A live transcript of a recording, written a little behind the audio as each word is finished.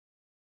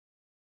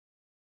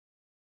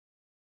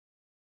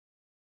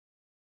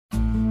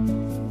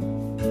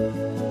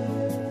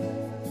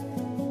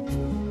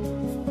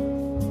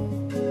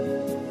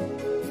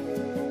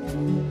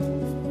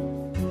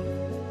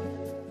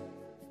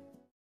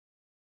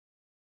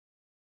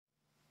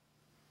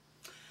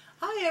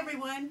Hi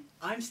everyone,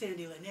 I'm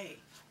Sandie La Nae.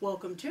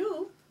 Welcome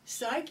to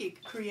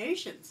Psychic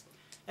Creations.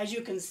 As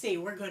you can see,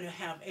 we're going to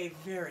have a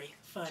very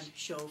fun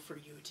show for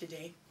you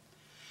today.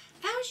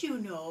 As you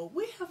know,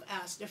 we have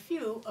asked a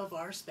few of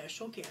our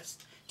special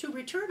guests to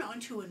return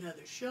onto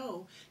another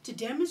show to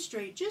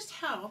demonstrate just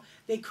how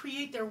they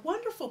create their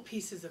wonderful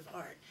pieces of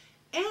art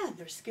and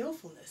their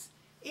skillfulness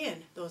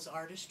in those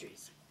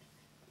artistries.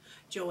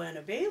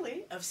 Joanna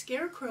Bailey of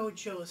Scarecrow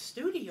Joe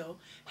studio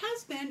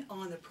has been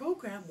on the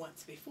program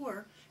once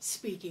before,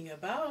 speaking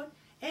about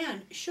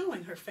and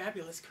showing her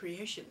fabulous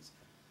creations,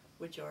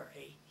 which are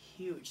a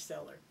huge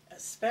seller,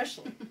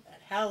 especially at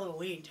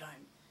Halloween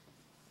time.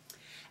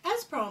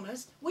 As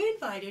promised, we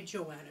invited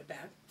Joanna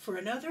back for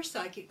another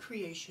Psychic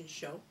Creation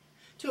show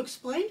to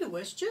explain to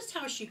us just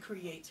how she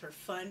creates her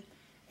fun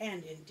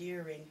and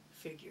endearing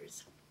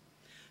figures.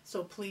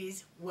 So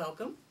please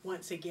welcome,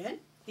 once again,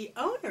 the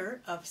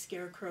owner of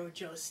Scarecrow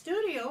Joe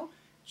studio,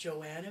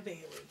 Joanna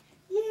Bailey.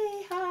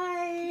 Yay,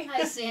 hi!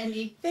 Hi,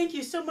 Sandy. Thank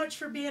you so much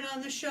for being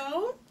on the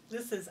show.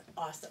 This is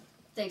awesome.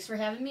 Thanks for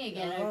having me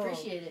again. I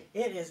appreciate it.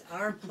 It is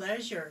our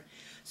pleasure.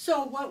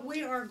 So what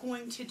we are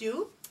going to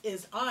do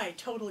is I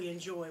totally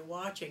enjoy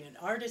watching an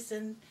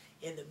artisan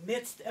in the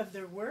midst of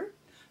their work.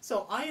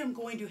 So I am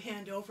going to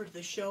hand over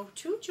the show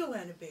to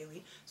Joanna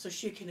Bailey so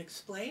she can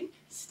explain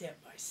step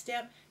by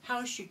step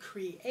how she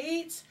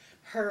creates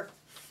her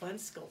fun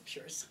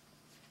sculptures.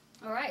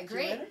 All right,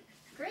 great. Joanna?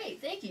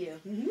 Great, thank you.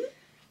 Mm-hmm.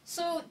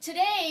 So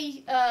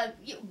today,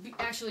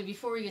 actually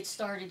before we get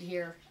started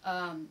here,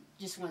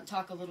 just want to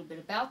talk a little bit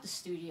about the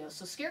studio.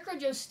 So Scarecrow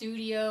Joe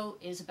studio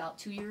is about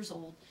 2 years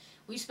old.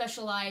 We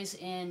specialize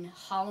in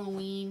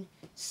Halloween,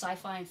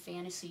 sci-fi, and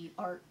fantasy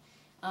art.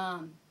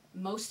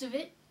 Most of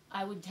it,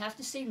 I would have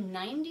to say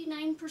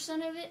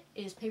 99% of it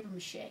is paper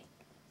mache.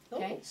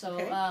 Okay,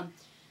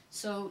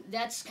 so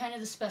that's kind of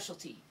the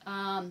specialty.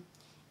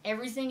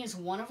 Everything is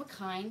one of a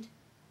kind.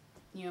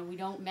 You know, we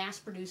don't mass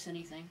produce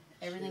anything.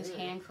 Everything's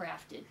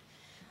handcrafted.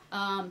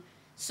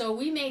 So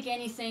we make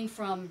anything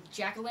from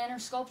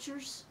jack-o'-lantern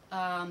sculptures.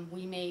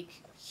 We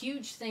make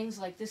huge things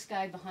like this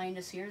guy behind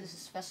us here. This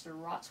is Fester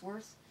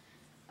Rotsworth.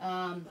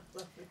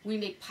 We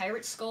make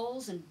pirate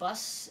skulls and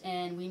busts,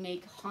 and we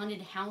make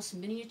haunted house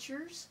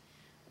miniatures.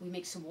 We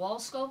make some wall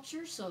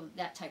sculptures, so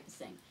that type of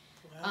thing.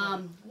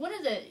 Wow.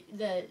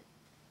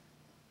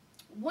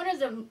 One of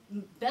the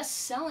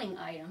best-selling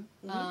item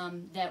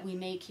that we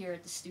make here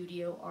at the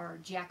studio are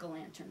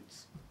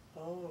jack-o'-lanterns.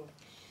 Oh,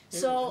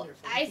 so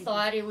wonderful. I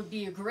thought it would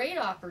be a great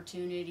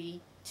opportunity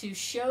to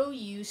show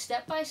you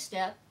step by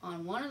step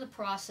on one of the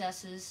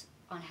processes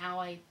on how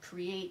I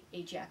create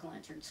a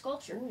jack-o'-lantern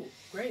sculpture. Ooh,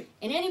 great.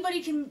 And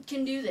anybody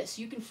can do this.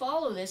 You can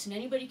follow this, and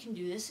anybody can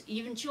do this,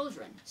 even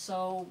children.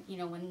 So, you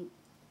know, when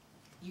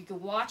you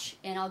can watch,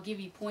 and I'll give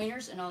you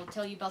pointers, and I'll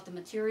tell you about the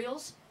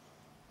materials,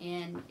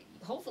 and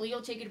hopefully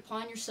you'll take it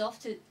upon yourself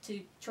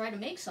to try to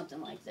make something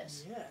like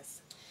this.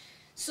 Yes.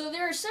 So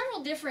there are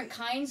several different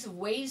kinds of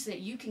ways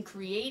that you can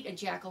create a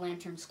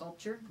jack-o'-lantern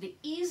sculpture. The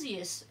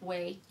easiest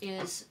way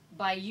is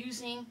by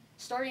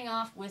starting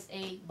off with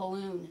a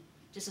balloon,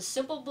 just a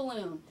simple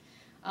balloon.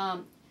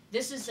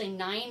 This is a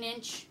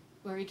 9-inch,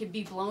 where it could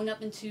be blown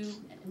up into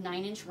a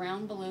 9-inch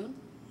round balloon.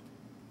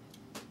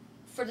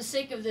 For the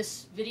sake of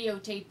this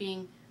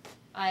videotaping,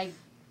 I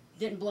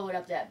didn't blow it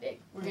up that big.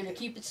 We're going to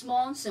keep it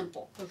small and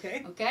simple.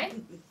 Okay. Okay?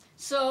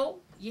 So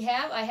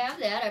I have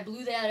that. I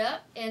blew that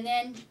up, and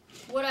then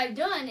what I've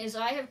done is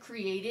I have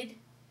created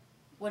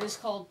what is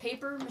called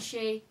paper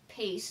mache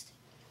paste.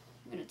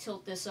 I'm going to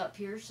tilt this up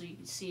here so you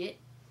can see it.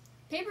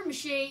 Paper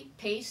mache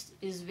paste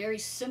is a very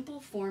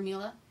simple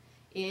formula.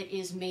 It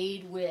is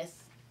made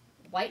with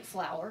white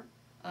flour,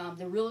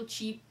 the real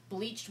cheap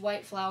bleached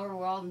white flour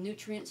where all the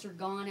nutrients are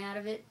gone out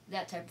of it,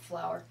 that type of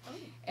flour. Oh.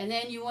 And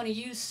then you want to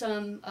use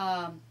some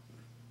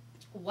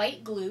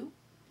white glue,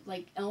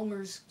 like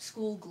Elmer's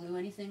school glue,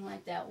 anything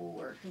like that will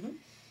work,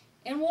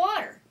 and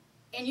water.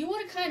 And you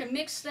want to kind of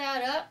mix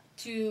that up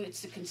to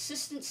it's the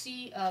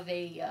consistency of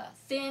a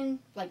thin,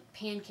 like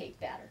pancake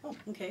batter. Oh,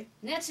 okay.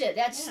 And that's it.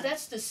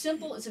 That's the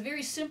simple. It's a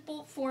very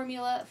simple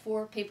formula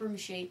for paper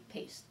mache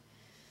paste.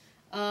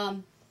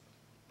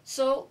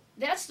 So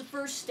that's the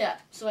first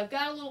step. So I've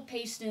got a little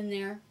paste in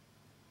there,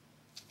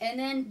 and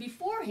then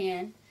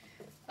beforehand,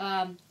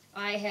 I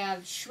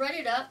have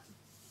shredded up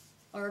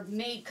or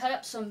cut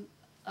up some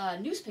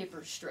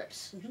newspaper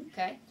strips.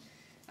 Okay,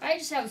 I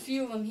just have a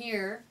few of them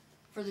here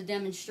for the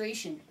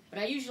demonstration, but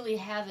I usually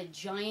have a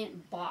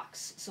giant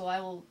box, so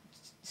I will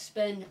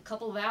spend a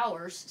couple of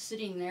hours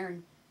sitting there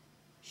and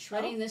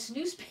shredding this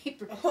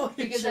newspaper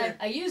because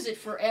I use it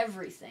for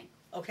everything.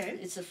 Okay.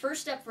 It's the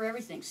first step for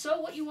everything. So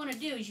what you want to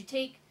do is you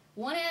take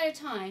one at a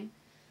time,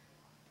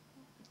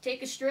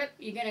 take a strip,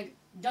 you're going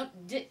to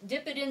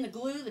dip it in the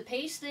glue, the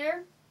paste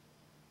there,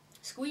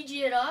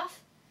 squeegee it off,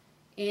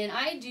 and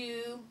I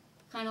do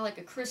kind of like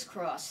a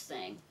crisscross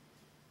thing.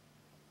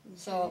 Okay.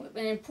 So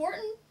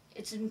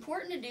it's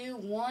important to do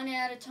one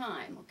at a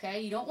time,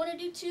 okay? You don't want to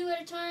do 2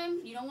 at a time,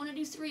 you don't want to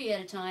do 3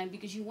 at a time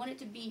because you want it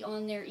to be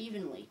on there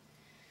evenly.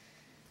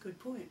 Good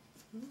point.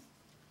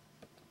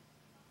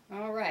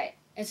 All right.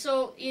 And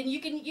so, and you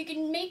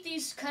can make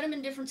these, cut them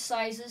in different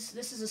sizes.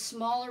 This is a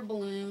smaller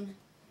balloon,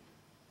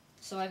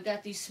 so I've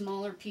got these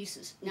smaller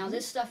pieces. Now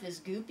this stuff is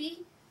goopy,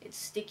 it's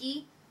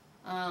sticky.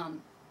 I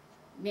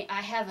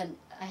have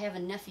a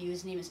nephew.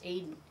 His name is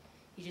Aiden.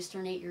 He just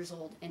turned 8 years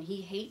old, and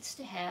he hates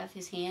to have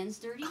his hands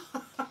dirty.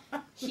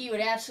 He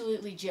would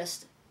absolutely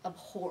just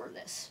abhor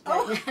this.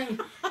 Right?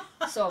 Oh.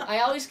 So I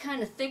always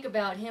kind of think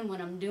about him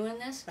when I'm doing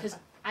this, because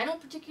I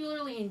don't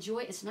particularly enjoy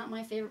it. It's not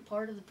my favorite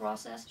part of the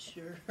process.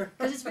 Sure.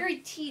 Because it's very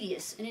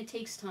tedious and it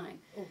takes time.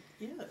 Oh,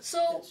 yes.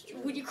 So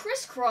when you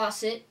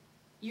crisscross it,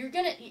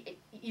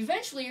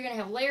 eventually you're gonna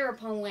have layer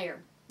upon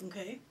layer.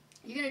 Okay.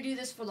 You're gonna do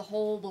this for the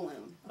whole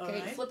balloon.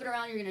 Okay. Right. Flip it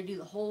around. You're gonna do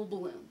the whole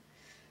balloon.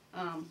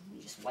 Let me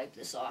just wipe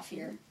this off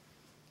here.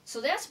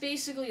 So that's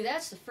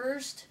the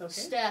first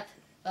step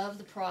of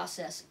the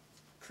process,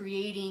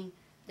 creating.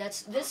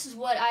 This is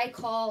what I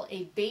call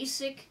a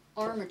basic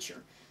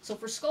armature. So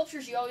for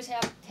sculptures, you always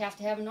have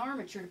to have an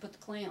armature to put the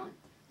clay on.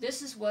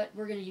 This is what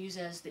we're going to use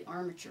as the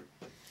armature.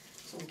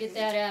 So we'll get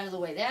that out of the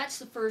way. That's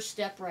the first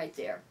step right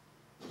there.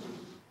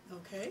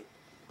 Okay.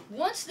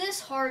 Once this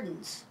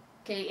hardens,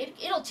 okay,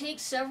 it'll take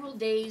several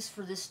days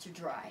for this to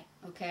dry.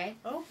 Okay.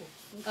 Oh.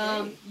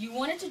 Okay. You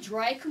want it to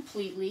dry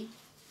completely.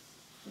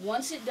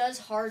 Once it does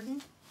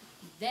harden,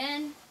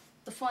 then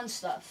the fun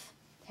stuff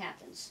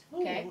happens.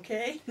 Okay. Ooh,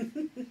 okay.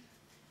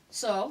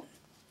 So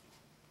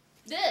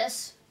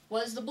this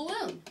was the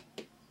balloon.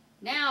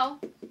 Now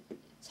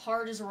it's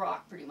hard as a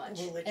rock, pretty much,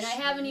 and I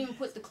haven't even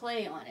put the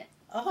clay on it.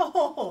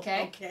 Oh,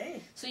 okay.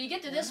 Okay. So you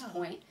get to this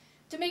point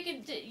to make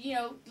it,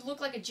 look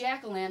like a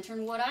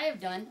jack-o'-lantern. What I have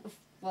done,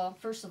 well,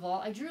 first of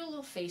all, I drew a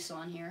little face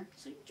on here.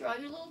 So you draw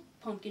your little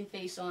pumpkin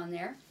face on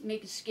there.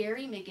 Make it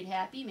scary, make it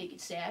happy, make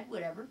it sad,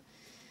 whatever.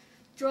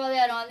 Draw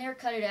that on there,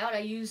 cut it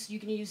out. You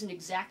can use an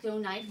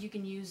X-Acto knife. You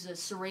can use a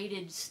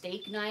serrated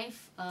steak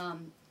knife.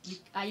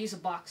 I use a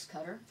box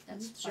cutter.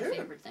 That's my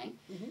favorite thing.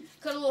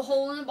 Cut a little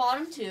hole in the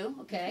bottom too.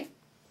 Okay.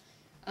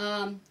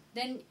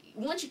 Then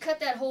once you cut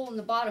that hole in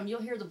the bottom,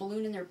 you'll hear the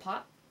balloon in there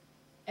pop,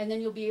 and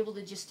then you'll be able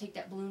to just take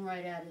that balloon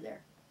right out of there.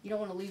 You don't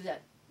want to leave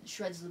that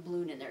shreds of the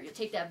balloon in there. You'll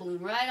take that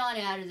balloon right on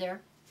out of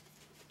there,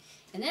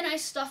 and then I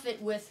stuff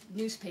it with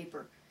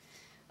newspaper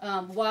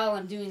while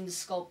I'm doing the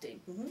sculpting.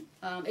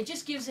 It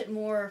just gives it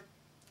more.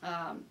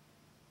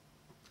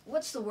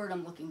 What's the word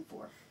I'm looking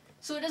for?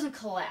 So it doesn't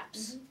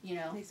collapse,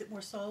 Makes it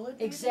more solid?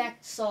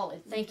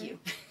 Solid. Thank you.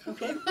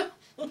 Okay.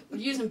 We're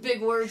using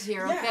big words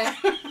here, okay?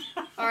 Yeah.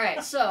 All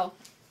right, so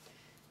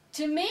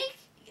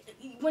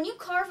when you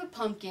carve a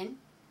pumpkin,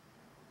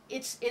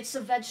 it's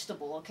a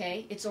vegetable,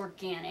 okay? It's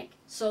organic.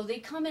 So they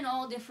come in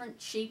all different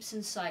shapes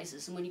and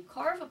sizes. And when you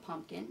carve a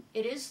pumpkin,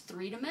 it is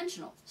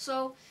three-dimensional.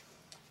 So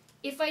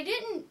if I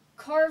didn't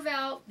carve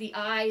out the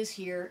eyes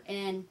here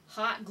and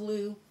hot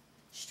glue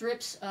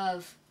strips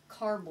of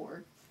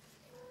cardboard,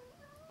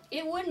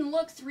 it wouldn't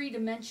look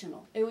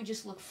three-dimensional. It would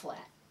just look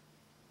flat.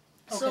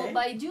 Okay. So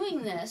by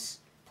doing this,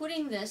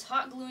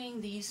 hot gluing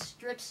these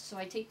strips, so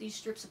I take these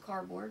strips of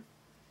cardboard,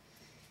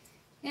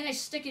 and I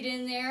stick it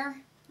in there,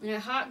 and I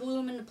hot glue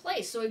them into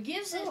place. So it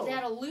gives it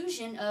that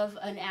illusion of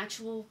an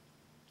actual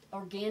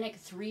organic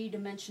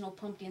three-dimensional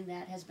pumpkin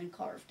that has been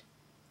carved.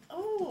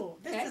 Oh,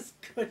 this is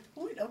good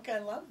point. Okay, I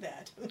love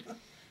that.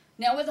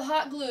 Now with the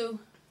hot glue,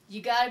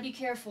 you got to be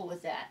careful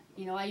with that.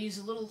 I use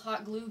a little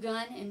hot glue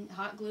gun and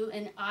hot glue,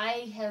 and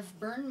I have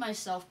burned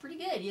myself pretty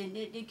good.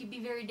 It could be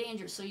very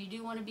dangerous, so you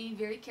do want to be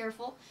very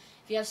careful.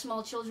 If you have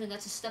small children,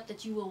 that's a step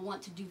that you will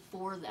want to do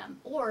for them,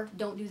 or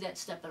don't do that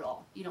step at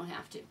all. You don't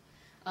have to.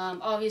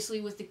 Obviously,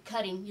 with the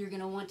cutting, you're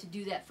going to want to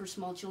do that for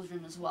small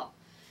children as well.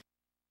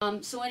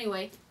 So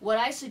anyway, what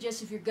I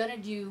suggest if you're going to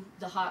do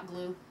the hot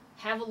glue,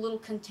 have a little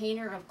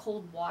container of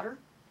cold water.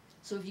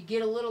 So if you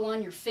get a little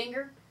on your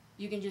finger,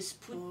 you can just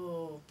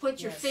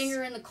put your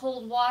finger in the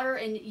cold water,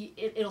 and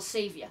it'll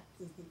save you.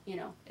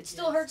 It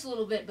still hurts a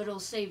little bit, but it'll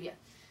save you.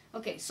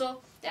 Okay,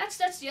 so that's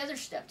the other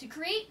step. To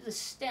create the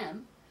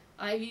stem,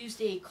 I've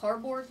used a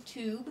cardboard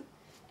tube.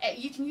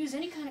 You can use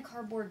any kind of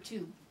cardboard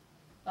tube.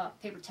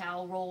 Paper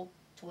towel roll,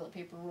 toilet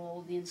paper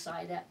roll, the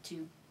inside of that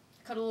tube.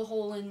 Cut a little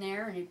hole in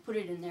there, and you put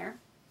it in there.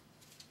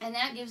 And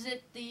that gives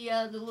it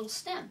the little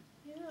stem.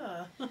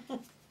 Yeah.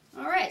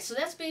 All right, so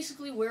that's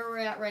basically where we're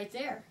at right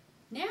there.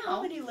 Now,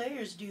 how many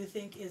layers do you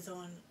think is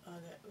on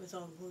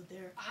glued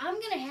there? I'm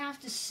going to have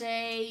to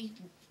say,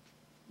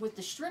 with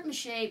the strip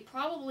mache,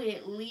 probably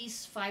at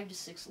least 5 to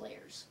 6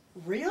 layers.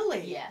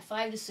 Really? Yeah,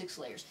 5 to 6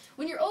 layers.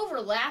 When you're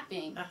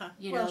overlapping,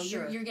 you're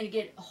going to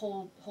get a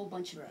whole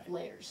bunch of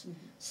layers.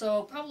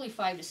 So probably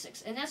 5 to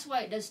 6, and that's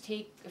why it does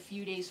take a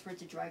few days for it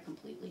to dry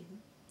completely.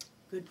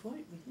 Good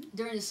point.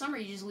 During the summer,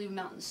 you just leave them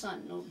out in the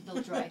sun;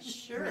 they'll dry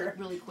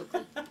really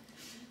quickly.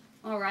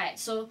 All right,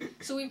 so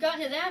we've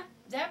gotten to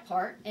that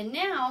part, and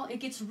now it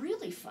gets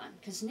really fun,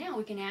 because now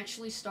we can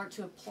actually start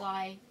to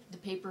apply the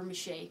paper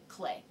mache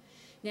clay.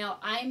 Now,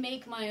 I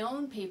make my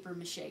own paper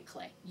mache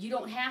clay. You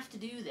don't have to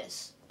do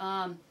this.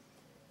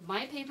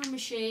 My paper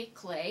mache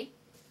clay,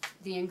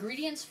 the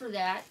ingredients for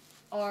that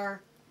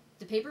are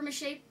the paper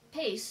mache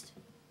paste,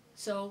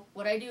 So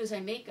what I do is I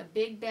make a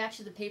big batch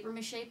of the paper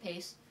mache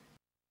paste,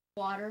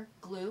 water,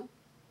 glue,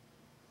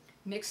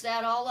 mix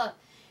that all up.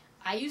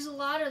 I use a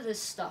lot of this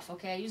stuff,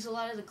 okay? I use a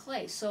lot of the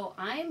clay. So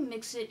I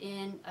mix it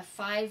in a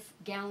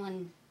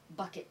 5-gallon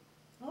bucket.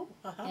 Oh,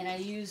 And I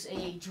use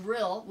a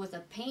drill with a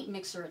paint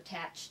mixer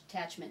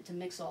attachment to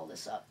mix all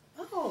this up.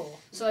 Oh.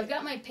 So I've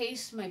got my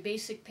paste, my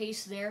basic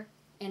paste there,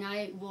 and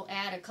I will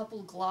add a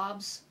couple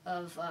globs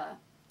of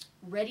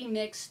ready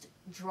mixed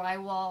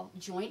drywall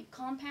joint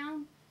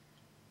compound.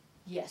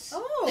 Yes.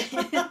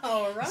 Oh,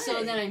 all right.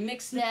 So then I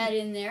mix that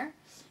in there,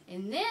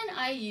 and then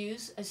I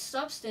use a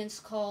substance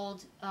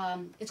called,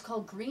 it's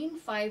called green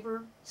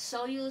fiber,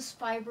 cellulose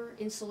fiber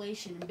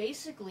insulation. And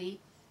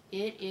basically,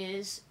 it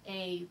is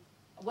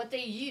what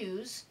they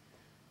use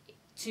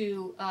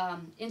to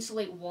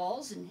insulate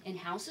walls and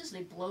houses.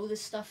 They blow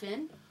this stuff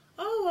in.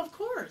 Oh, of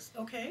course.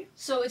 Okay.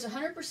 So it's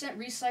 100%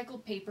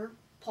 recycled paper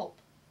pulp.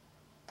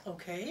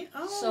 Okay.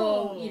 Oh.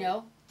 So, you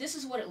know, this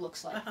is what it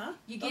looks like. Uh-huh.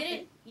 You get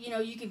it, you know,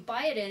 you can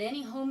buy it at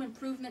any home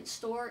improvement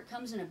store. It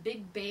comes in a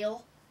big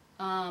bale.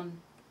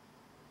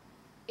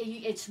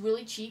 It's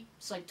really cheap.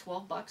 It's like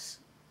 $12.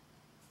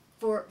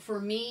 For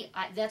me,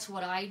 that's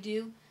what I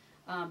do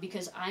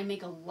because I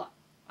make a lot.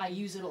 I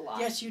use it a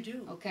lot. Yes, you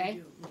do. Okay.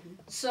 You do. Mm-hmm.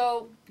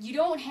 So you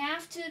don't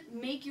have to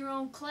make your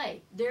own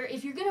clay.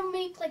 If you're gonna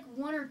make like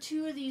 1 or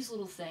 2 of these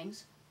little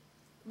things,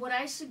 what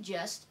I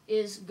suggest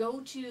is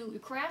go to a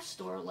craft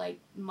store like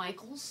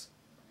Michael's,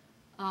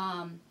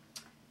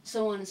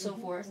 so on and so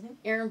forth,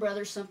 Aaron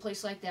Brothers,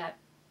 someplace like that.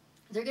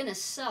 They're gonna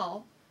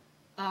sell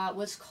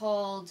what's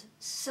called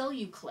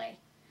celluclay.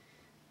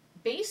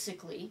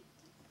 Basically,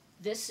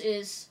 this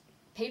is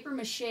paper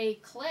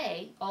mache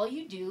clay. All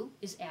you do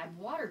is add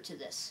water to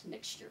this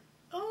mixture.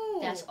 Oh.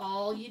 That's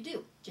all you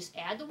do. Just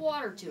add the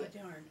water to it.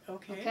 Darn.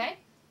 Okay. Okay?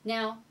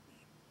 Now,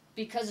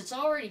 because it's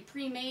already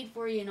pre-made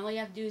for you and all you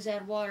have to do is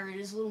add water, it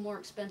is a little more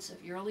expensive.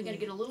 You're only going to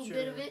get a little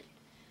bit of it.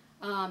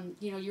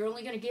 You know, you're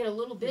only going to get a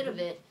little bit of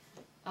it,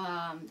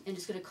 and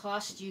it's going to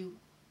cost you,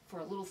 for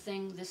a little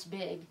thing this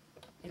big,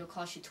 it'll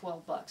cost you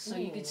 $12. So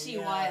you can see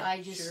why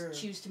I just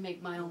choose to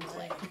make my own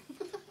clay.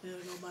 I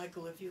don't know,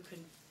 Michael, if you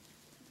can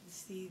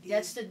see the...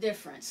 That's the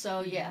difference. So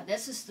yeah,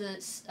 this is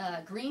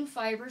the green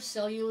fiber,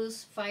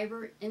 cellulose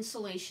fiber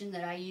insulation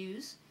that I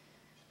use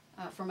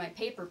for my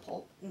paper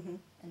pulp. And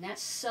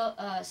that's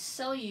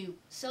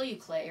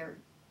Celluclay, or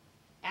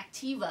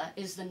Activa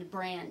is the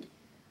brand.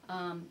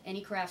 Any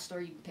craft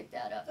store, you can pick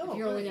that up. Oh, if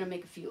you're only going to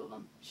make a few of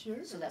them.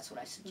 Sure. So that's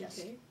what I suggest.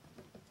 Okay.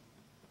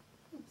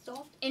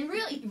 Soft. And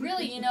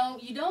really, you know,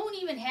 you don't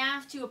even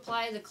have to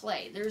apply the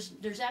clay.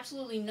 There's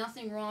absolutely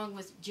nothing wrong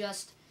with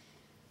just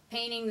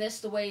painting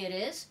this the way it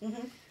is.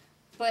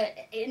 But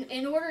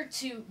in order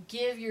to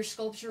give your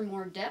sculpture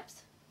more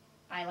depth,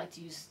 I like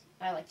to use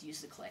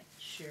the clay.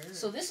 Sure.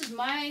 So this is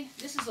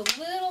a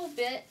little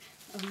bit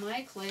of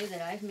my clay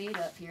that I've made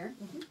up here.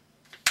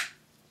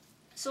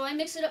 So I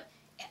mix it up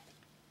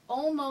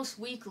almost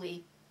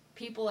weekly.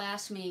 People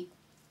ask me,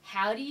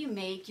 how do you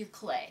make your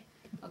clay?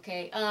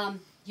 Okay,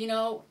 you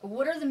know,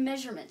 what are the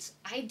measurements?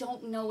 I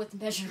don't know what the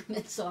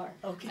measurements are.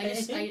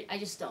 Okay. I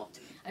just don't.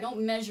 I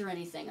don't measure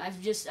anything.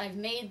 I've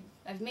made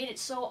it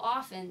so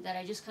often that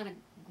I just kind of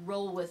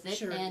roll with it.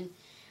 Sure. And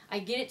I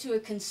get it to a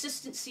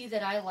consistency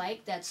that I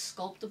like, that's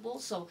sculptable,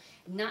 so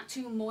not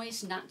too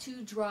moist, not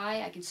too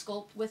dry. I can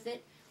sculpt with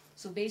it.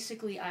 So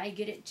basically I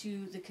get it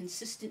to the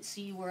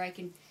consistency where I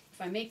can,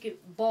 if I make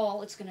it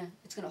ball, it's gonna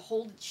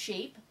hold its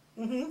shape.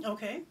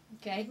 Okay.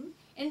 Okay.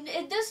 And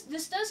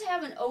this does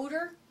have an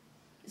odor.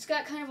 It's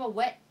got kind of a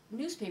wet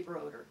newspaper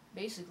odor,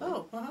 basically.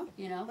 Oh,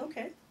 you know.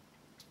 Okay.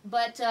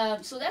 But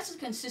so that's the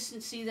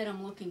consistency that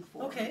I'm looking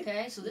for. Okay.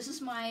 Okay. So this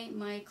is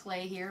my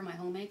clay here, my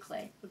homemade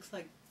clay. Looks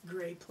like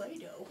gray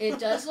Play-Doh. It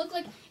does look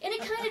like, and it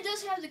kind of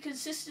does have the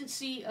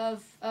consistency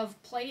of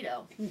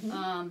Play-Doh.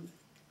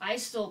 I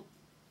still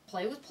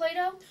play with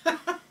Play-Doh.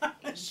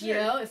 Sure. You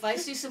know, if I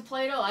see some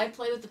Play-Doh, I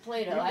play with the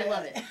Play-Doh. I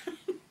love it.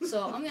 it.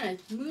 So I'm gonna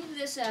move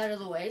this out of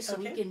the way so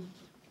Okay.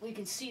 we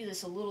can see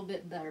this a little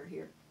bit better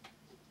here.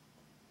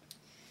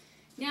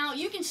 Now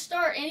you can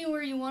start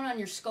anywhere you want on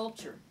your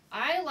sculpture.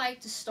 I like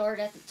to start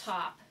at the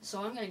top,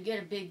 so I'm gonna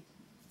get a big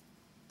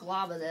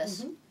glob of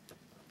this.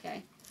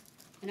 Okay.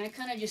 And I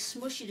kind of just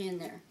smush it in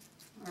there,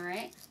 all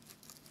right?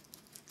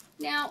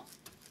 Now,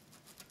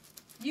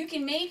 you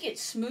can make it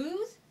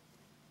smooth,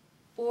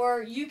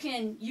 or you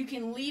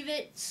can leave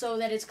it so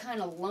that it's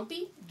kind of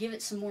lumpy, give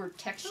it some more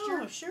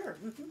texture. Oh, sure.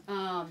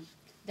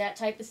 That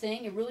type of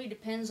thing. It really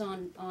depends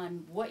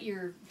on what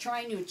you're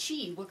trying to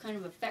achieve, what kind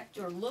of effect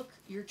or look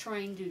you're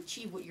trying to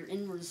achieve, what your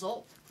end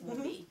result will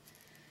be.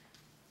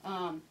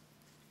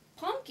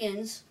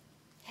 Pumpkins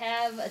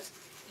have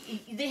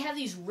they have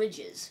these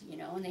ridges, you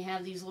know, and they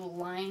have these little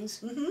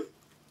lines.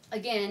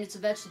 Again, it's a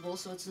vegetable,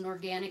 so it's an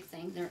organic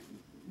thing.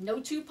 No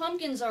two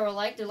pumpkins are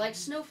alike. They're like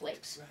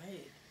snowflakes.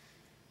 Right.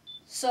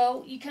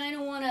 So you kind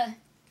of want to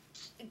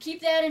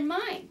keep that in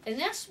mind. And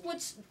that's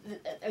what's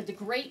the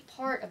great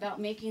part about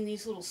making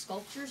these little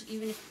sculptures,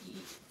 even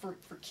if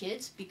for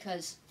kids,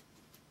 because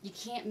you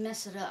can't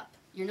mess it up.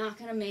 You're not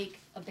going to make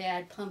a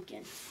bad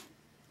pumpkin.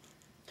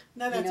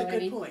 No, that's you know a what I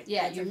good mean? point.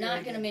 Yeah, That's a you're very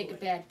not going to good make a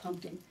point. bad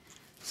pumpkin.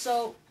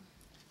 So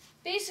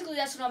basically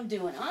that's what I'm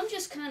doing. I'm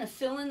just kind of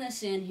filling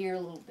this in here a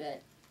little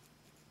bit.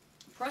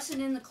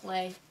 Pressing in the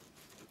clay.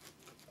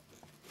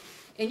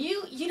 And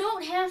you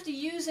don't have to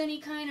use any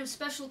kind of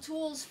special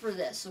tools for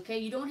this, okay?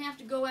 You don't have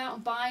to go out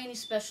and buy any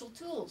special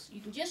tools.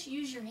 You can just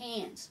use your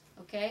hands,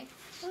 okay?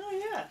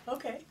 Oh, yeah,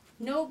 okay.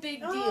 No big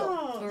deal,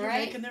 Oh, all you're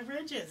right? making the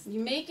ridges.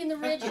 You're making the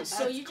ridges,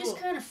 so That's you're cool.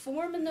 just kind of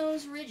forming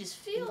those ridges.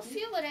 Feel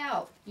it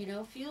out, you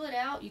know, feel it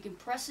out. You can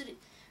press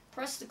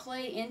the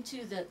clay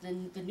into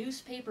the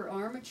newspaper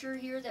armature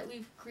here that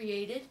we've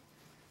created.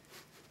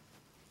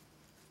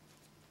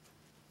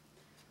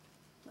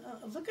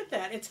 Look at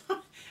that.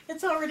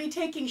 It's already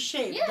taking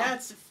shape. Yeah.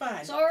 That's fun.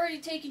 It's already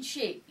taking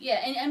shape.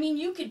 Yeah, and I mean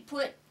you can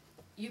put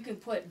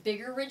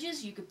bigger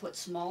ridges, you could put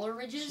smaller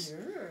ridges.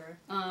 Sure.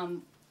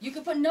 You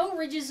could put no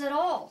ridges at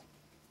all.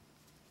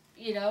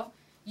 You know,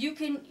 you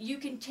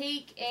can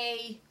take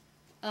a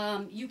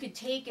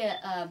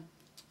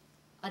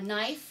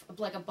knife,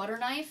 like a butter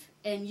knife,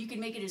 and you can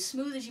make it as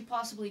smooth as you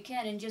possibly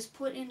can, and just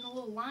put in the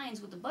little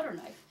lines with the butter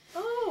knife.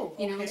 Oh,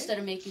 okay. You know, instead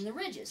of making the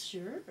ridges.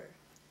 Sure.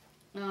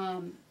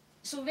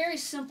 So very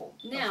simple.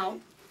 Now,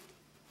 Okay.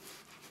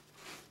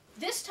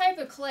 this type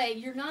of clay,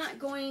 you're not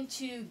going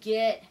to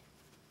get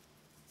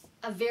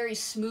a very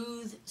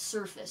smooth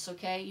surface,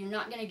 okay? You're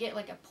not going to get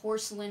like a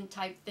porcelain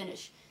type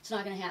finish. It's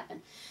not going to happen.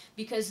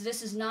 Because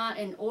this is not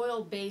an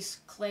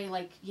oil-based clay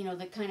like, you know,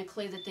 the kind of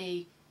clay that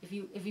they, if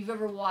you've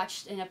ever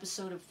watched an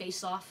episode of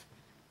Face Off,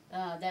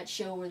 that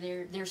show where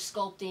they're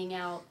sculpting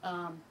out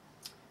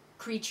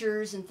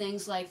creatures and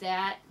things like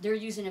that, they're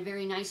using a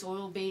very nice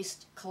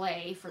oil-based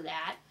clay for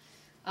that.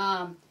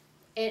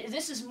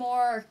 This is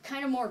more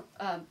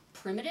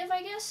primitive,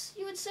 I guess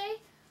you would say.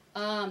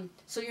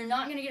 So you're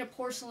not going to get a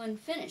porcelain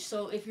finish.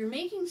 So if you're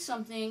making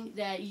something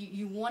that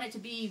you want it to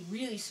be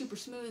really super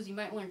smooth, you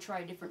might want to try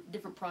a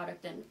different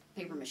product than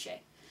paper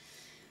mache.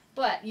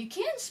 But you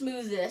can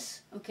smooth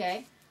this,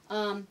 okay?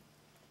 I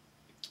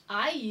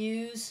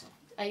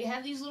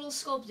have these little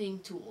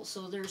sculpting tools.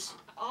 So there's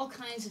all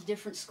kinds of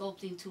different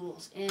sculpting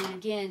tools. And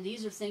again,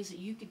 these are things that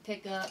you could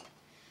pick up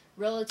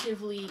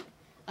relatively.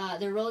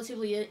 They're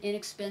relatively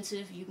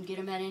inexpensive. You can get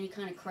them at any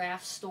kind of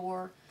craft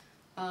store.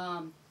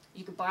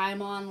 You can buy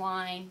them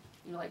online.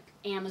 You know, like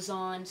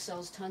Amazon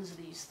sells tons of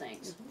these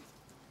things.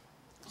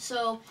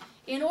 So,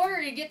 in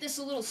order to get this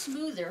a little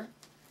smoother,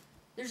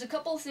 there's a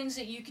couple of things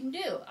that you can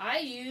do. I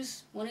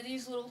use one of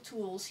these little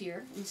tools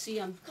here, and see,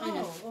 I'm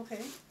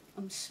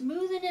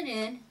smoothing it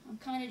in. I'm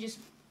kind of just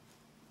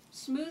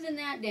smoothing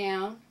that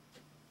down.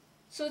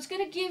 So it's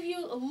going to give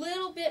you a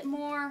little bit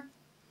more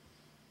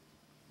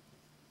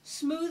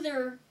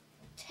smoother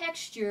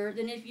texture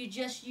than if you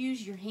just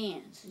use your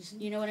hands.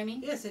 You know what I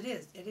mean? Yes, it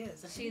is. It is.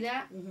 See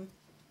that?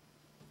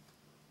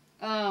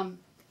 Mm-hmm.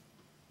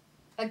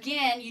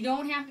 Again, you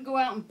don't have to go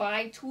out and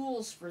buy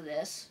tools for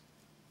this.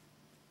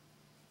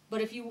 But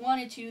if you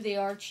wanted to, they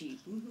are cheap.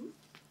 Mm-hmm.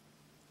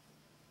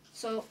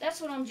 So that's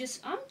what I'm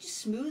just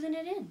smoothing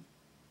it in.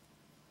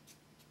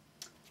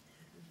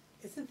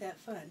 Isn't that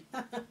fun?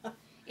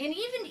 And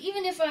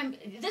even if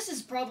this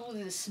is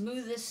probably the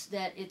smoothest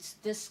that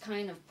this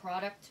kind of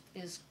product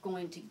is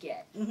going to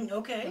get.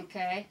 Okay.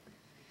 Okay.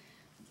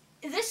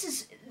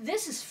 This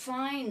is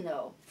fine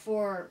though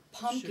for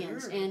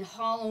pumpkins Sure. and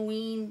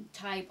Halloween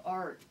type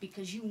art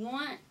because you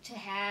want to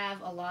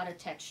have a lot of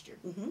texture.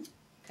 Mm-hmm.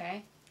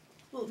 Okay.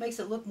 Well, it makes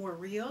it look more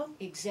real.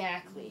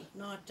 Exactly.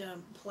 Not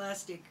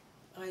plastic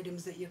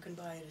items that you can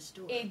buy at a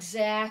store.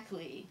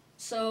 Exactly.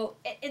 So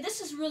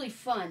this is really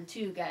fun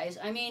too, guys.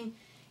 I mean,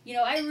 you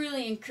know, I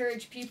really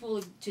encourage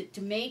people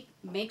to make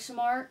some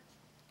art,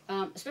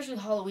 especially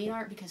Halloween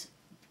art, because,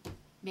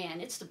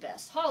 man, it's the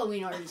best.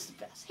 Halloween art is the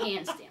best,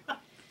 hands down.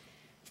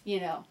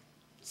 You know,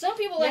 some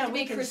people like to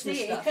make Christmas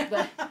stuff,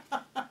 but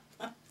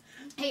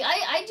hey,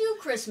 I do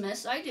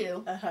Christmas. I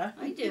do.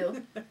 I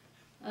do.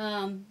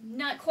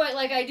 Not quite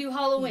like I do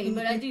Halloween,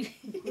 but I do.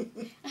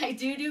 I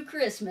do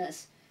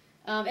Christmas.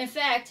 In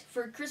fact,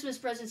 for Christmas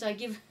presents, I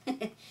give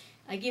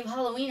I give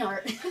Halloween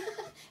art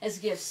as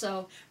gifts.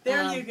 So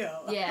there you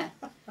go. Yeah.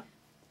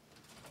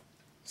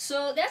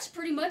 So that's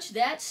pretty much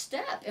that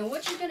step. And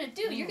what you're going to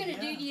do, you're going to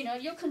do, you know,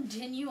 you'll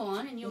continue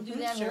on and you'll do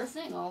that whole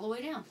thing all the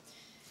way down.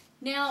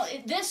 Now,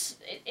 it's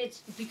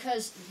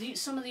because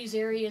some of these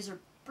areas are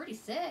pretty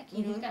thick.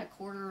 You know, you've got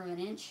 1/4 of an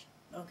inch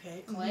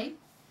clay.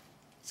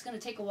 It's going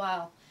to take a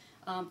while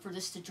for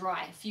this to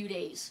dry, a few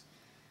days.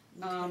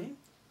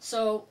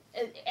 So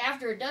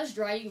after it does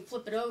dry, you can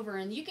flip it over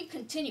and you can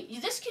continue.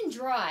 This can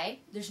dry.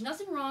 There's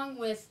nothing wrong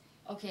with,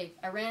 okay,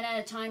 I ran out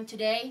of time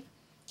today.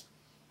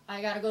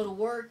 I got to go to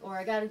work, or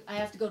I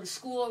have to go to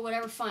school or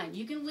whatever. Fine.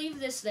 You can leave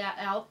that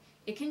out.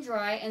 It can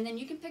dry, and then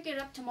you can pick it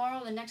up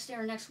tomorrow, the next day,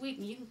 or next week,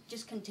 and you can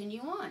just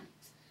continue on.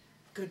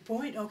 Good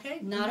point. Okay.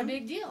 Not a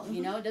big deal.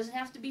 You know, it doesn't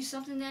have to be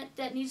something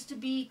that needs to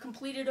be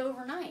completed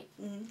overnight.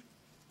 You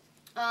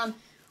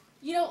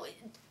know,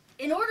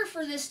 in order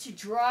for this to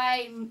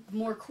dry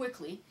more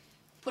quickly,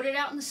 put it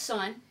out in the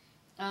sun.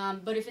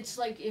 But if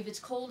it's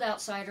cold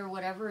outside or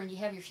whatever, and you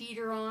have your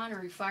heater on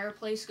or your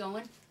fireplace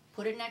going,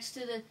 put it next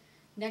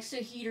to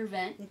a heater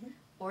vent Mm-hmm.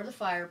 or the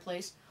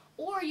fireplace,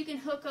 or you can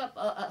hook up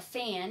a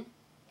fan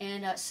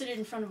and sit it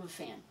in front of a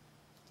fan,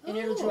 and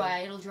it'll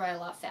dry a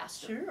lot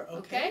faster. Sure.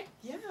 Okay.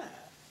 Yeah.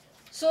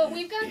 So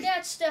we've got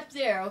that step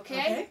there.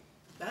 Okay.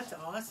 That's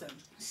awesome.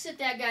 Sit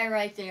that guy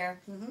right there.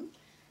 Mm-hmm.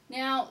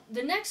 Now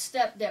the next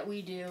step that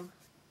we do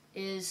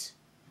is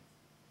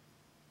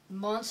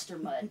monster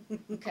mud.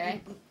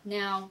 Okay.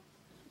 Now,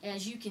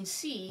 as you can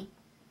see,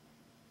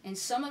 in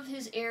some of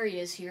his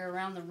areas here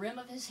around the rim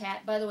of his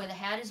hat. By the way, the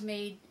hat is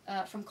made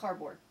from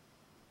cardboard.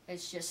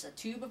 It's just a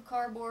tube of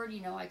cardboard.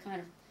 You know, I kind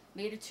of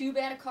made a tube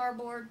out of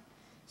cardboard,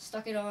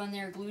 stuck it on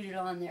there, glued it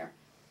on there.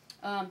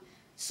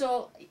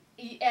 So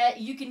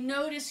you can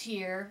notice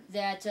here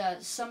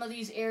that some of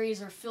these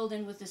areas are filled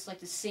in with this, like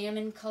the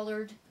salmon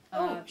colored.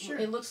 Sure.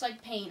 It looks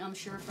like paint, I'm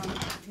sure, from.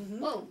 Mm-hmm.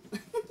 Whoa.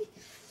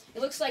 It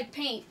looks like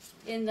paint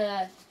in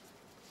the.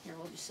 Here,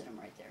 we'll just sit him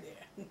right there.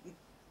 Yeah.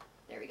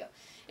 There we go.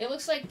 It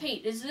looks like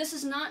paint. This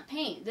is not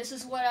paint. This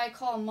is what I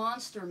call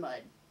monster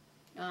mud.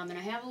 And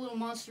I have a little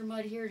monster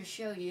mud here to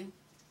show you.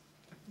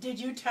 Did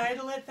you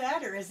title it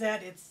that, or is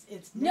that its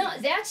No,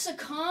 name? that's a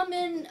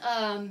common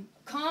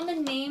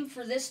name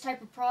for this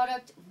type of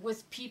product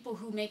with people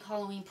who make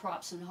Halloween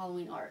props and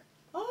Halloween art.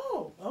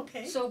 Oh,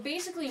 okay. So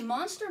basically,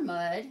 monster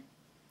mud.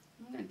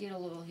 I'm gonna get a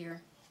little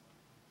here.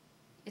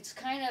 It's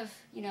kind of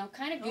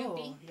goopy.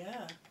 Oh,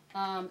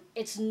 yeah.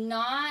 It's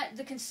not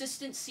the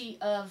consistency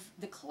of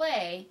the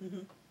clay. Mm-hmm.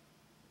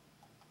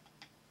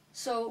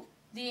 So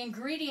the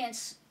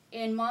ingredients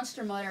in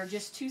monster mud are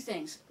just two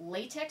things: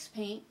 latex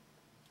paint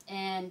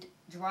and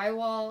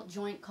drywall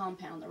joint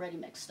compound, the ready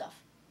mix stuff.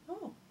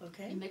 Oh,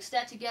 okay. You mix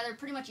that together,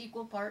 pretty much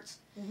equal parts,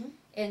 Mm-hmm.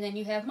 and then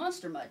you have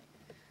monster mud.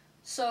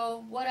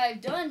 So what I've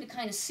done to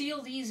kind of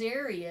seal these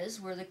areas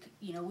where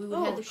we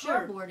would have the sure.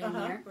 cardboard in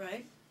there,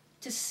 Right.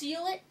 to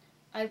seal it,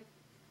 I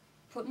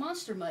put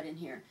monster mud in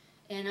here.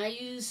 And I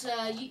use,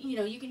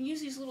 you can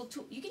use these little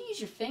tools. You can use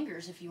your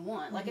fingers if you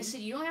want. Like I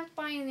said, you don't have to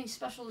buy anything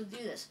special to do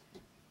this.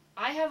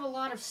 I have a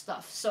lot of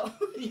stuff, so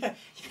Yeah,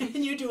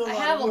 and you do a lot. I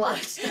have of a work. lot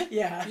of stuff.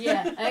 Yeah.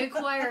 Yeah, I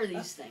acquire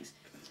these things.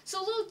 So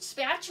a little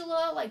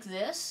spatula like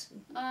this,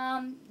 or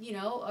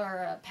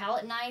a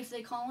palette knife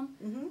they call them.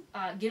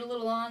 Mm-hmm. Get a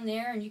little on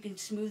there, and you can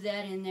smooth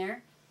that in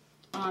there.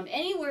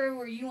 Anywhere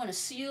where you want to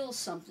seal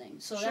something.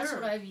 So that's Sure.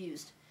 what I've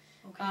used.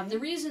 Okay. The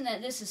reason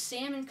that this is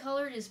salmon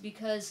colored is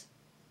because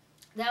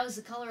that was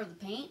the color of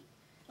the paint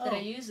that I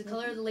used, the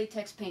color of the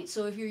latex paint.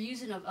 So if you're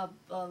using a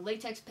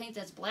latex paint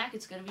that's black,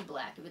 it's going to be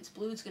black. If it's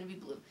blue, it's going to be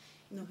blue.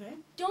 Okay.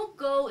 Don't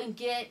go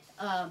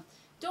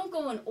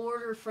and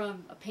order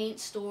from a paint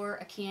store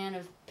a can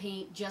of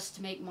paint just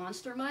to make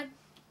monster mud.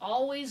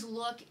 Always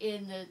look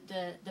in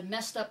the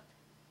messed up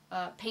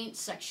paint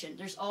section.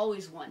 There's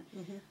always one.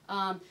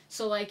 Mm-hmm.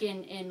 So like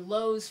in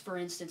Lowe's, for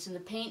instance, in the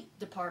paint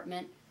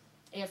department,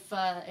 if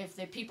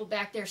the people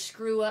back there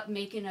screw up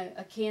making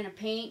a can of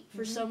paint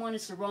for someone,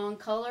 it's the wrong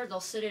color, they'll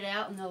sit it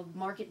out and they'll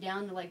mark it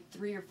down to like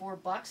 $3 or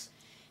 $4.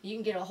 You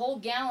can get a whole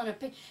gallon of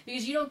paint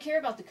because you don't care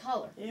about the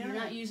color. Yeah. You're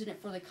not using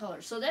it for the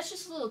color. So that's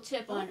just a little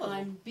tip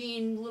on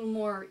being a little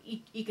more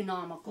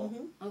economical.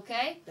 Mm-hmm.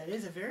 Okay? That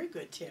is a very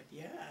good tip.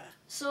 Yeah.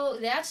 So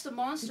that's the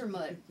monster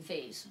mud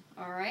phase.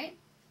 All right?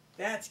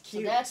 That's So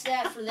cute. that's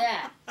that for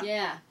that.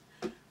 Yeah.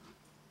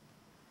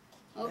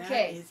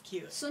 Okay. That is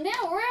cute. So now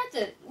we're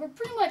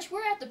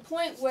at the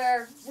point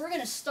where we're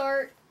going to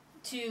start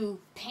to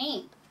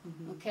paint.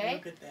 Mm-hmm. Okay.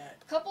 Look at that.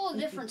 A couple of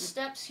different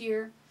steps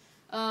here.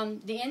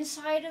 The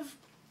inside of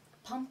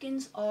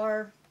pumpkins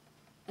are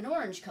an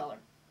orange color.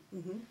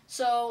 Mm-hmm.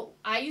 So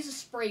I use a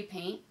spray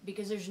paint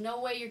because there's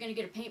no way you're going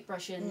to get a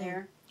paintbrush in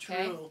there.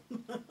 Okay. True.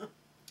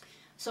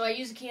 So I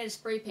use a can of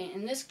spray paint.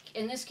 In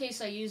this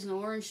case, I use an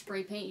orange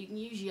spray paint. You can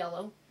use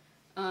yellow.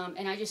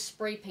 And I just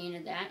spray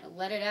painted that.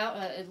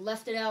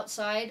 Left it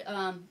outside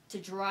to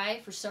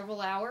dry for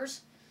several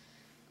hours.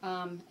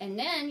 And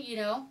then,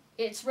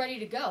 it's ready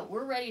to go.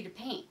 We're ready to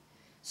paint.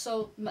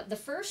 So the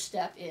first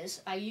step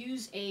is I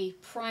use a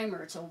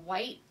primer. It's a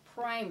white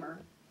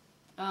primer.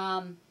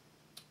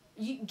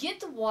 You get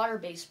the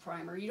water-based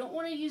primer. You don't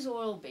want to use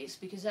oil-based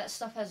because that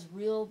stuff has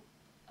real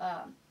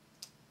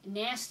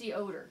nasty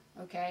odor,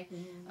 okay?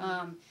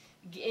 Mm-hmm.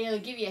 It'll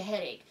give you a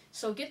headache.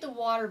 So get the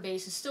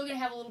water-based. It's still going to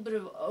have a little bit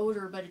of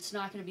odor, but it's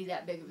not going to be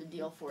that big of a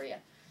deal for you.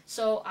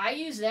 So I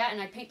use that and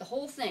I paint the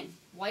whole thing.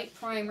 White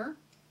primer.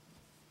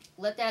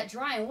 Let that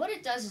dry. And what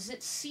it does is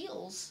it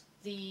seals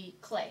the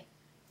clay.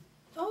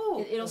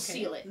 Oh, It'll okay.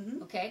 seal it,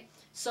 Mm-hmm. okay?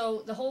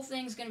 So the whole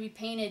thing's going to be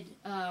painted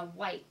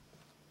white.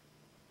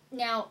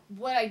 Now,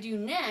 what I do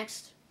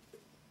next,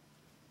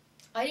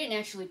 I didn't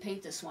actually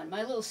paint this one.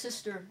 My little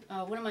sister,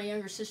 one of my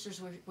younger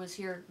sisters was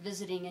here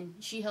visiting, and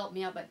she helped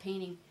me out by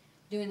painting,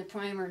 doing the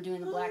primer and doing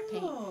the black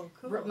paint. Oh,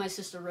 cool. My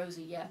sister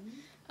Rosie, yeah.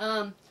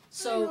 Hi,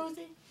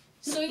 Rosie.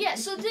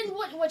 So then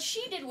what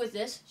she did with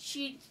this,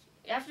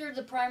 after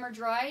the primer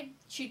dried,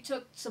 she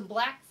took some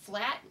black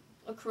flat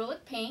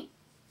acrylic paint.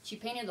 She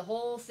painted the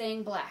whole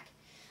thing black.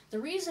 The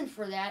reason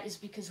for that is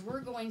because we're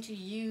going to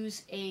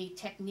use a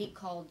technique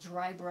called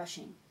dry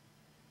brushing.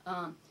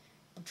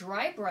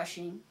 Dry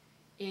brushing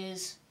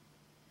is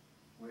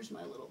where's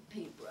my little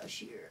paintbrush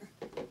here?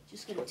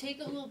 Just gonna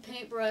take a little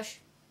paintbrush.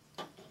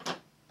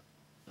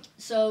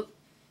 So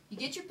you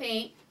get your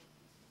paint.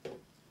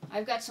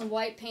 I've got some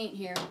white paint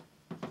here.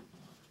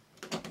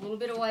 A little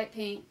bit of white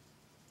paint.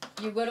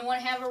 You're going to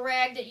want to have a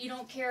rag that you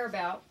don't care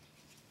about.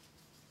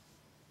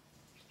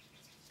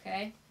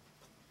 Okay?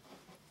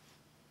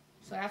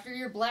 So after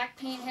your black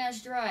paint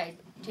has dried,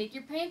 take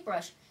your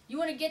paintbrush. You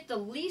want to get the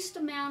least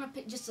amount of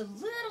paint, just a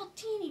little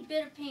teeny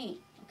bit of paint,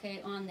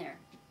 okay, on there.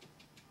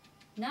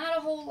 Not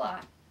a whole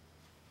lot.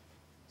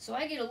 So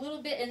I get a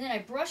little bit, and then I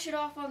brush it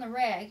off on the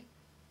rag.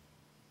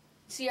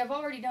 See, I've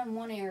already done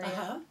one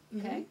area. Mm-hmm.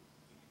 Okay?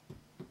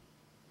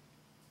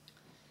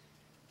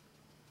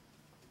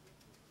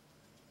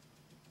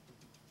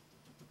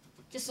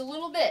 Just a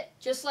little bit,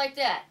 just like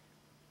that.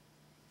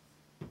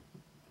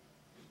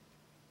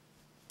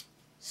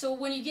 So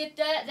when you get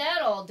that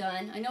all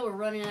done, I know we're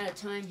running out of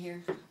time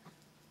here.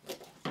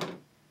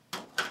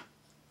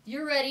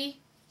 You're ready.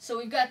 So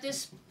we've got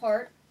this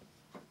part.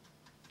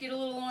 Get a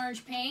little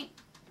orange paint.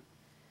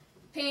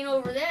 Paint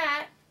over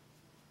that.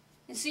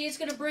 And see, it's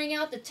going to bring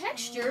out the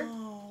texture.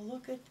 Oh,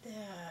 look at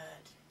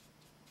that.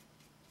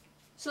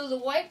 So the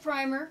white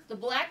primer, the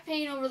black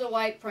paint over the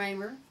white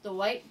primer, the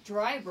white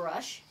dry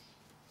brush,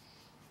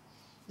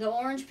 the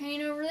orange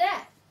paint over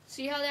that.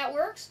 See how that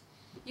works?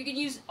 You can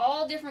use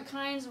all different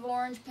kinds of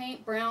orange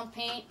paint, brown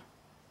paint,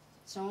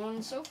 so on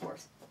and so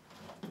forth.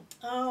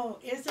 Oh,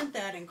 isn't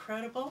that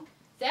incredible?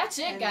 That's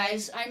it,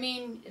 guys. I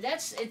mean,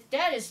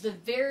 that is the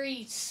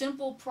very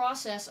simple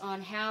process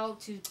on how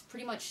to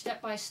pretty much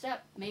step by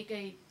step make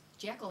a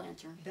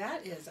jack-o'-lantern.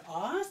 That is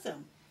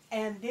awesome.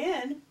 And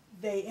then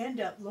they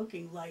end up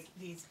looking like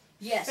these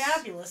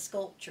fabulous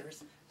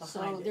sculptures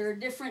behind So there are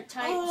different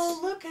types. Oh,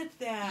 look at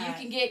that. You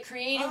can get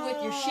creative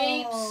with your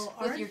shapes,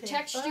 with your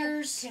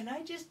textures. Can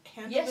I just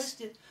handle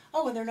this?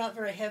 Oh, and they're not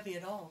very heavy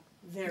at all.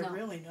 They're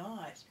really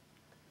not.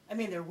 I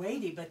mean, they're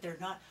weighty, but they're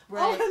not.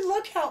 Right. Oh, and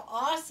look how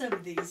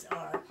awesome these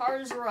are.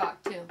 Hard as a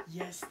rock, too.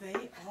 Yes,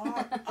 they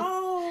are.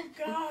 Oh,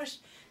 gosh.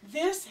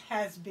 This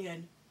has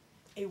been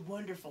a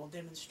wonderful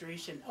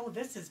demonstration. Oh,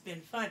 this has been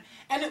fun.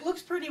 And it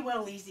looks pretty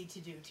well easy to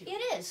do, too. It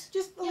is.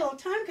 Just a little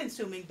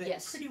time-consuming, but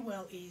Yes. pretty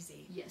well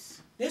easy.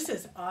 Yes. This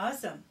is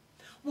awesome.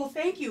 Well,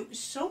 thank you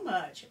so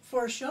much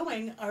for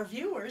showing our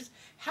viewers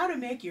how to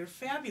make your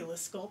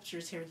fabulous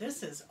sculptures here.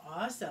 This is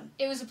awesome.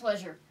 It was a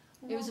pleasure.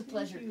 It was a Well,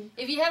 pleasure. thank you.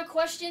 If you have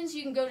questions,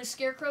 you can go to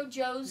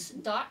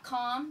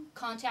scarecrowjoes.com,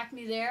 contact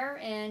me there,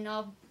 and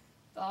I'll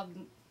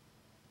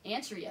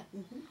answer you.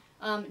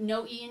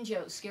 No E and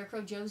Joe,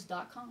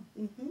 scarecrowjoes.com.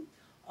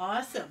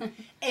 Awesome.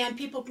 And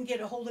people can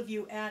get a hold of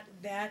you at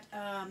that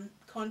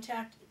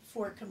contact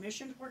for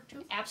commissioned work,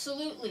 too?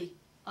 Absolutely.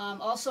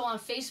 Also on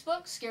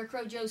Facebook,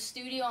 Scarecrow Joe's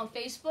Studio on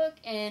Facebook,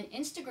 and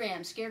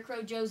Instagram,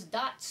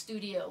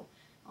 scarecrowjoes.studio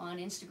on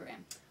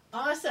Instagram.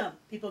 Awesome.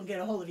 People can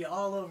get a hold of you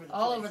all over the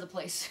place. All over the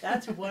place.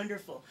 That's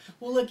wonderful.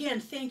 Well, again,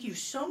 thank you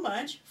so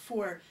much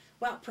for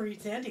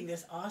presenting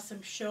this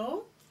awesome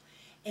show.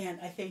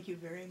 And I thank you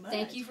very much.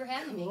 Thank you for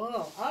having me.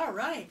 Cool. All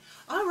right.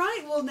 All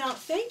right. Well, now,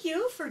 thank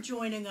you for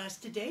joining us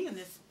today in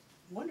this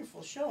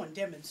wonderful show and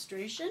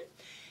demonstration.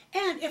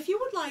 And if you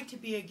would like to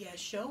be a guest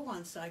show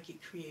on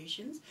Psychic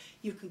Creations,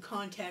 you can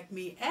contact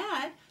me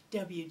at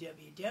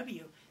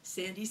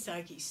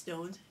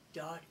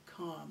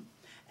www.sandypsychicstones.com.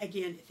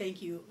 Again,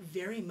 thank you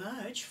very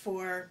much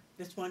for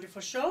this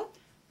wonderful show,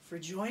 for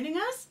joining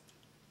us,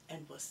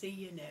 and we'll see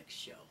you next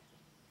show.